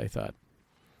response, I thought.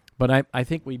 But I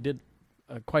think we did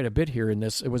quite a bit here in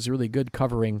this. It was really good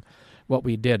covering what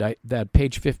we did. That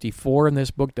page 54 in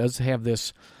this book does have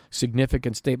this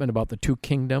significant statement about the two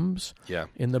kingdoms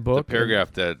in the book. The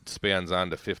paragraph that spans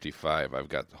on to 55, I've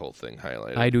got the whole thing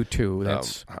highlighted. I do too.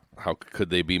 That's how could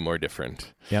they be more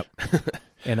different? Yep.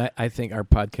 And I think our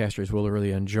podcasters will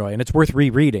really enjoy. And it's worth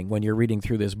rereading when you're reading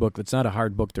through this book. It's not a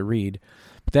hard book to read,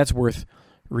 but that's worth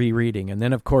rereading. And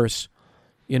then, of course,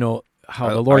 how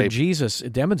the Lord Jesus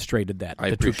demonstrated that. I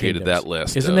appreciated that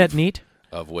list. Isn't that neat?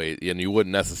 Of ways, and you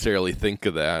wouldn't necessarily think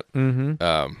of that,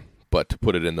 but to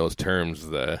put it in those terms,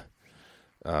 the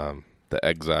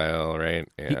exile, right?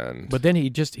 But then he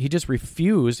just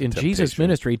refused in Jesus'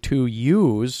 ministry to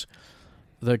use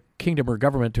the kingdom or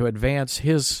government to advance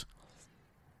his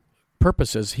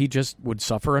purposes. He just would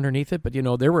suffer underneath it. But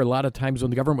there were a lot of times when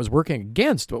the government was working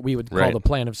against what we would call the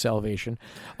plan of salvation,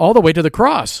 all the way to the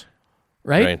cross.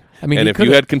 Right? I mean, and if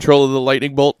you had control of the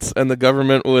lightning bolts and the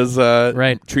government was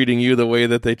treating you the way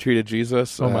that they treated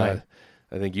Jesus, I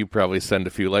think you probably send a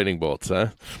few lightning bolts, huh?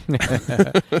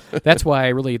 That's why I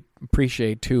really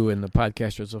appreciate, too, and the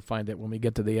podcasters will find that when we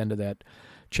get to the end of that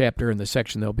chapter in the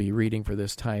section they'll be reading for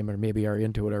this time, or maybe are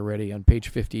into it already, on page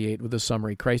 58 with the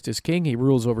summary. Christ is king. He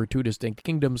rules over two distinct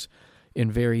kingdoms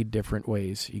in very different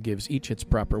ways. He gives each its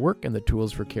proper work and the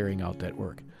tools for carrying out that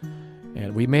work.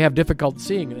 And we may have difficulty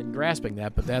seeing and grasping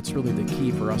that, but that's really the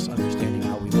key for us understanding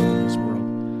how we live in this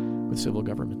world with civil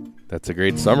government. That's a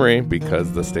great summary,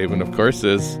 because the statement, of course,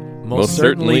 is most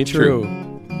certainly true.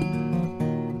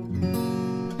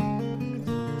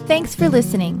 Thanks for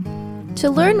listening. To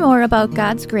learn more about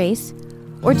God's grace,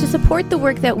 or to support the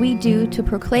work that we do to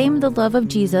proclaim the love of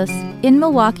Jesus in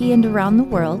Milwaukee and around the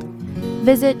world,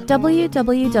 visit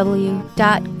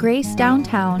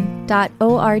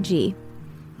www.gracedowntown.org.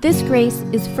 This grace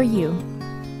is for you.